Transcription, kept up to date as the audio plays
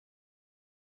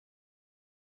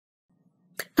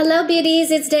Hello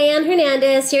beauties, it's Diane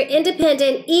Hernandez, your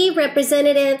independent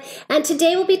e-representative, and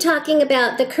today we'll be talking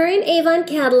about the current Avon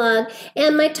catalog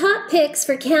and my top picks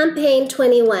for campaign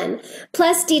 21,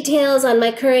 plus details on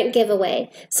my current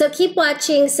giveaway. So keep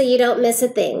watching so you don't miss a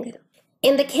thing.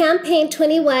 In the campaign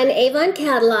 21 Avon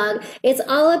catalog, it's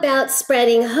all about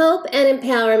spreading hope and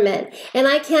empowerment, and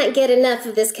I can't get enough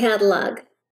of this catalog.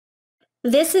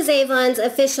 This is Avon's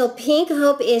official Pink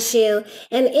Hope issue,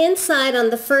 and inside on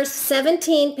the first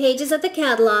 17 pages of the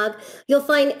catalog, you'll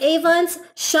find Avon's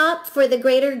Shop for the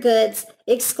Greater Goods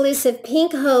exclusive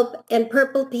Pink Hope and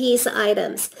Purple Peace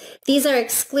items. These are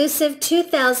exclusive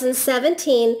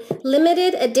 2017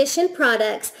 limited edition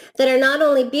products that are not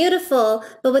only beautiful,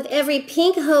 but with every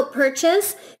Pink Hope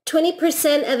purchase,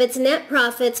 20% of its net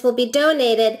profits will be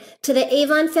donated to the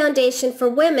Avon Foundation for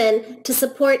Women to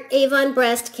support Avon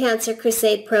Breast Cancer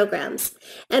Crusade programs.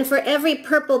 And for every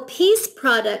Purple Peace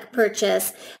product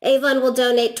purchase, Avon will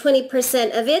donate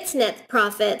 20% of its net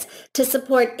profits to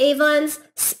support Avon's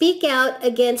Speak Out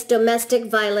Against Domestic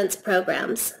Violence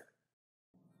programs.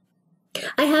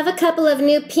 I have a couple of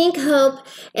new Pink Hope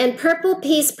and Purple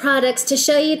Peace products to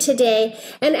show you today,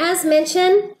 and as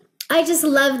mentioned, I just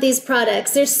love these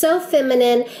products. They're so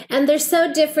feminine and they're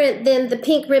so different than the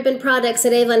pink ribbon products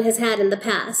that Avon has had in the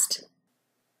past.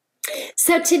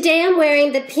 So today I'm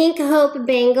wearing the Pink Hope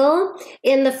bangle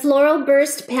in the floral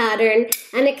burst pattern,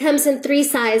 and it comes in 3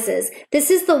 sizes. This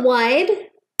is the wide.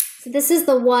 So this is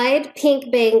the wide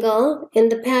pink bangle in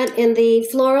the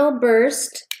floral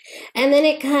burst, and then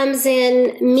it comes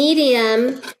in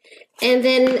medium, and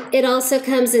then it also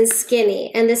comes in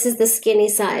skinny, and this is the skinny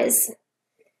size.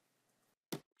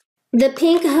 The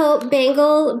Pink Hope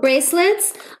bangle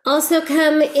bracelets also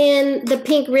come in the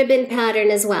pink ribbon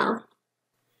pattern as well.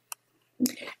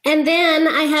 And then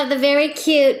I have the very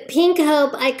cute Pink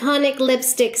Hope Iconic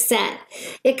Lipstick set.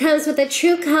 It comes with a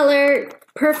True Color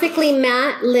Perfectly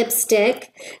Matte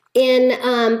lipstick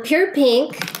in pure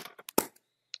pink.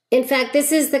 In fact,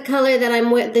 this is the color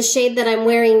that the shade that I'm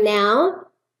wearing now.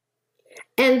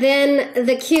 And then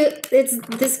it's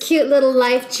this cute little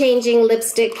life-changing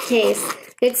lipstick case.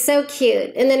 It's so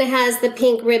cute. And then it has the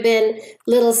pink ribbon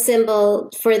little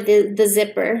symbol for the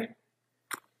zipper.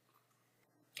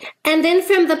 And then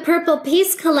from the Purple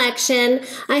Peace collection,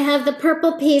 I have the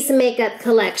Purple Peace makeup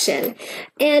collection.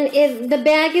 And the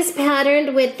bag is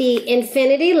patterned with the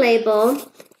infinity label,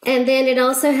 and then it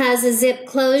also has a zip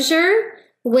closure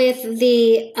with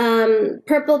the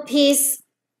Purple Peace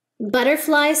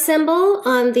butterfly symbol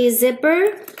on the zipper.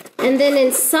 And then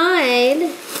inside,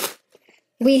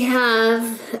 we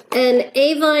have an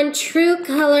Avon True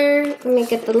Color, let me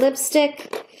get the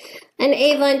lipstick, an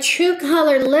Avon True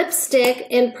Color lipstick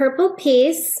in Purple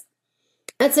Peace.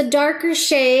 It's a darker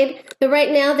shade, but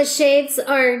right now the shades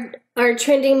are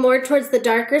trending more towards the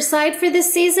darker side for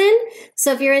this season.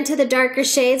 So if you're into the darker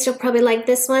shades, you'll probably like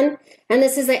this one. And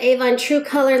this is the Avon True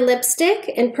Color lipstick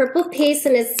in Purple Peace,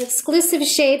 and it's an exclusive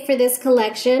shade for this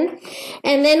collection.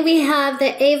 And then we have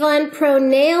the Avon Pro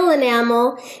Nail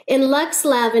Enamel in Luxe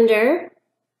Lavender.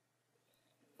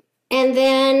 And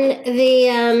then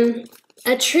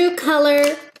a True Color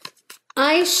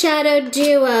eyeshadow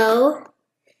duo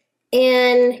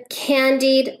in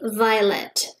Candied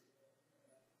Violet.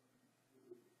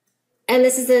 And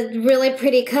this is a really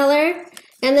pretty color.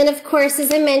 And then, of course,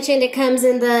 as I mentioned, it comes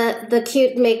in the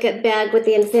cute makeup bag with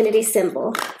the infinity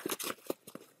symbol.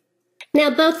 Now,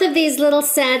 both of these little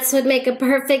sets would make a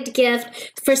perfect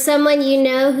gift for someone you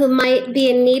know who might be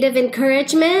in need of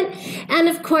encouragement. And,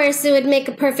 of course, it would make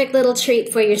a perfect little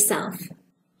treat for yourself.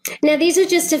 Now, these are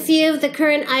just a few of the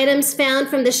current items found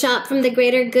from the Shop from the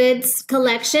Greater Goods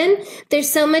collection. There's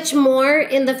so much more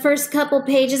in the first couple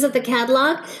pages of the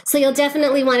catalog, so you'll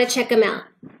definitely want to check them out.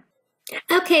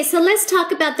 Okay, so let's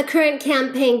talk about the current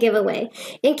campaign giveaway.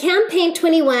 In campaign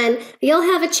 21, you'll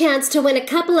have a chance to win a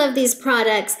couple of these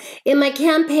products in my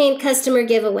campaign customer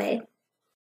giveaway.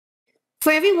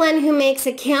 For everyone who makes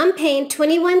a campaign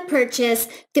 21 purchase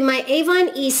through my Avon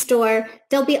eStore,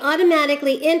 they'll be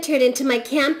automatically entered into my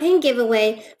campaign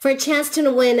giveaway for a chance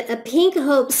to win a Pink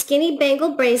Hope skinny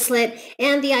bangle bracelet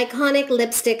and the iconic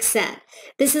lipstick set.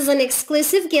 This is an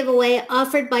exclusive giveaway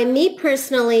offered by me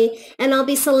personally, and I'll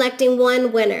be selecting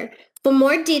one winner. For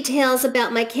more details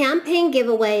about my campaign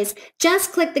giveaways,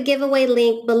 just click the giveaway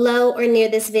link below or near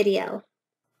this video.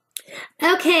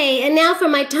 Okay, and now for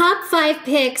my top 5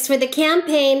 picks for the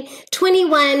campaign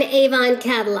 21 Avon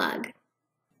catalog.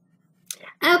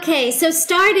 Okay, so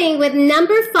starting with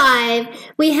number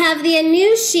 5, we have the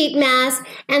Anew sheet mask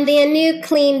and the Anew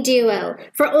clean duo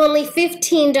for only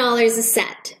 $15 a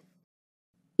set.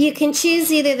 You can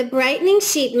choose either the Brightening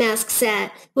Sheet Mask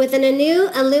set with a new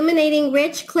Illuminating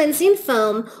Rich Cleansing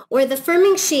Foam or the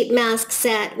Firming Sheet Mask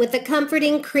set with the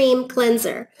Comforting Cream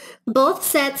Cleanser. Both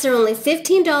sets are only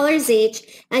 $15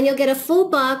 each, and you'll get a full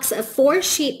box of 4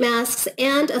 sheet masks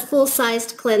and a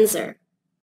full-sized cleanser.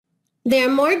 There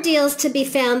are more deals to be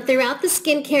found throughout the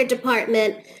skincare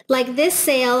department, like this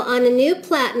sale on a new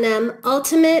Platinum,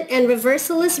 Ultimate, and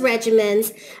Reversalist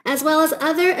regimens, as well as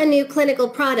other new clinical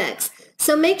products.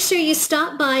 So make sure you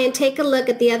stop by and take a look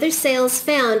at the other sales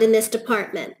found in this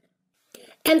department.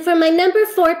 And for my number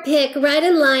 4 pick, right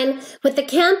in line with the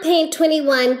Campaign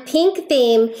 21 pink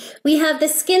theme, we have the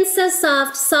Skin So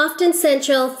Soft, Soft and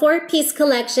Sensual 4-piece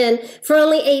collection for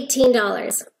only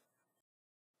 $18.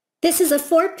 This is a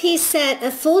 4-piece set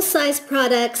of full-size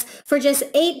products for just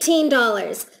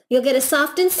 $18. You'll get a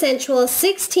Soft and Sensual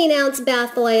 16-ounce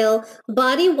bath oil,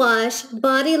 body wash,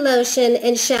 body lotion,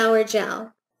 and shower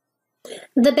gel.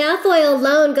 The bath oil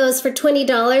alone goes for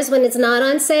 $20 when it's not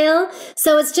on sale,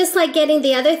 so it's just like getting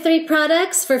the other 3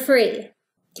 products for free.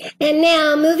 And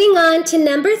now, moving on to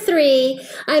number 3,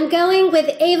 I'm going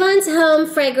with Avon's Home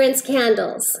Fragrance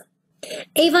Candles.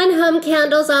 Avon Home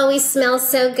Candles always smell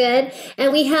so good,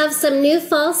 and we have some new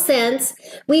fall scents.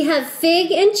 We have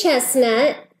Fig and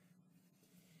Chestnut,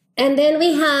 and then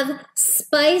we have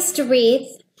Spiced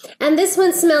Wreath. And this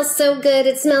one smells so good,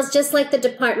 it smells just like the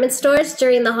department stores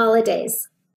during the holidays.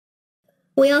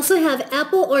 We also have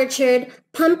Apple Orchard,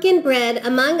 Pumpkin Bread,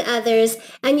 among others,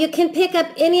 and you can pick up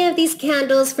any of these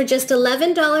candles for just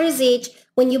 $11 each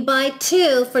when you buy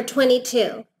 2 for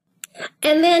 $22.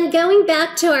 And then going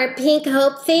back to our Pink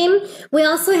Hope theme, we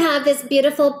also have this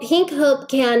beautiful Pink Hope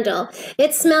candle.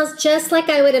 It smells just like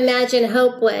I would imagine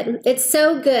hope would. It's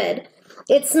so good.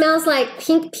 It smells like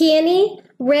pink peony,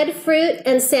 red fruit,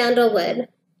 and sandalwood.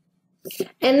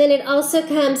 And then it also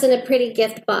comes in a pretty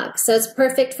gift box, so it's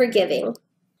perfect for giving.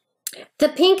 The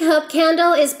Pink Hope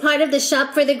candle is part of the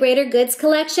Shop for the Greater Goods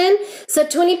collection, so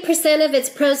 20% of its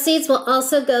proceeds will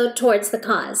also go towards the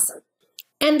cause.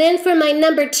 And then for my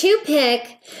number 2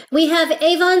 pick, we have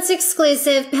Avon's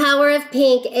exclusive Power of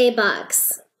Pink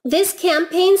A-Box. This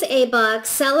campaign's A-Box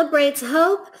celebrates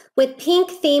hope with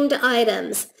pink-themed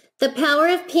items. The Power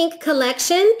of Pink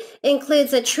collection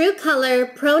includes a True Color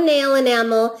Pro Nail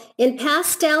Enamel in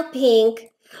pastel pink,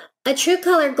 a True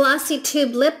Color Glossy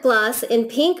Tube Lip Gloss in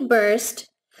pink burst,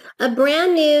 a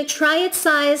brand new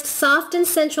try-it-sized soft and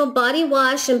sensual body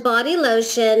wash and body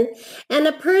lotion, and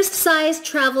a pursed-sized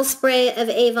travel spray of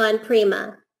Avon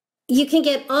Prima. You can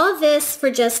get all this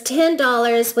for just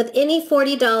 $10 with any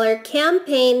 $40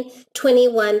 Campaign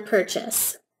 21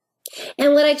 purchase.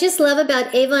 And what I just love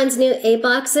about Avon's new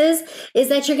A-Boxes is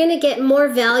that you're going to get more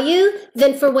value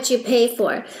than for what you pay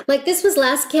for. Like this was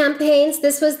last campaign's,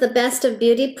 this was the Best of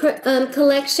Beauty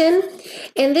collection,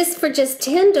 and this for just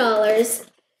 $10,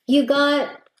 you got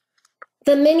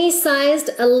the mini-sized,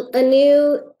 a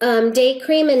new day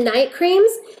cream and night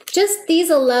creams. Just these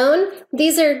alone,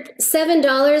 these are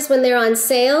 $7 when they're on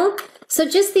sale. So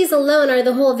just these alone are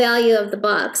the whole value of the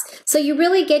box. So you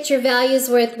really get your value's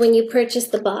worth when you purchase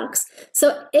the box.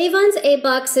 So Avon's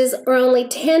A-Boxes are only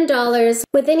 $10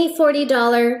 with any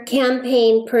 $40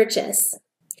 campaign purchase.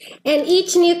 And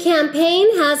each new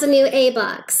campaign has a new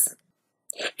A-Box.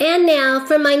 And now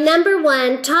for my number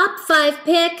 1 top 5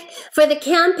 pick for the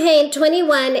Campaign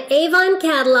 21 Avon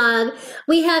Catalog,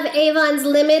 we have Avon's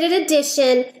limited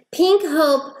edition Pink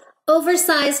Hope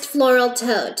oversized floral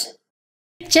tote.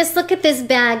 Just look at this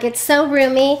bag. It's so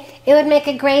roomy. It would make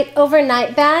a great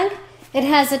overnight bag. It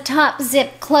has a top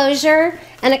zip closure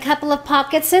and a couple of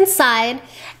pockets inside.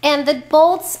 And the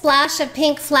bold splash of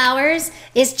pink flowers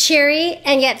is cheery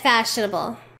and yet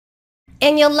fashionable.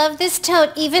 And you'll love this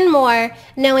tote even more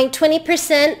knowing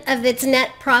 20% of its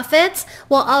net profits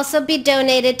will also be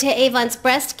donated to Avon's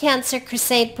Breast Cancer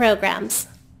Crusade programs.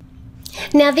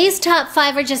 Now these top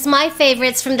 5 are just my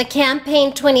favorites from the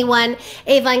Campaign 21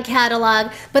 Avon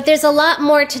catalog, but there's a lot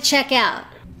more to check out.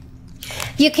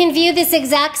 You can view this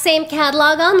exact same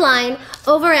catalog online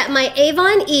over at my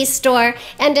Avon eStore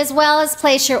and as well as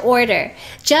place your order.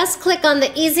 Just click on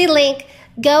the easy link,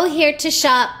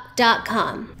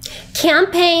 goheretoshop.com.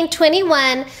 Campaign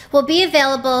 21 will be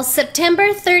available September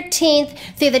 13th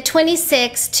through the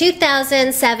 26th,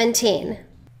 2017.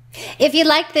 If you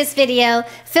liked this video,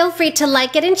 feel free to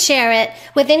like it and share it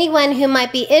with anyone who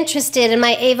might be interested in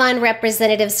my Avon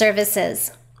representative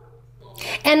services.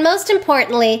 And most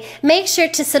importantly, make sure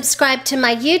to subscribe to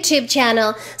my YouTube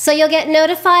channel so you'll get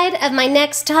notified of my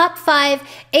next top 5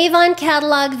 Avon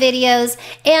catalog videos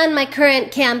and my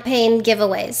current campaign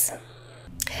giveaways.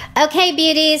 Okay,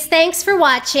 beauties, thanks for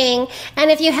watching.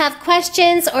 And if you have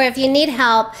questions or if you need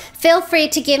help, feel free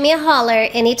to give me a holler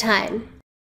anytime.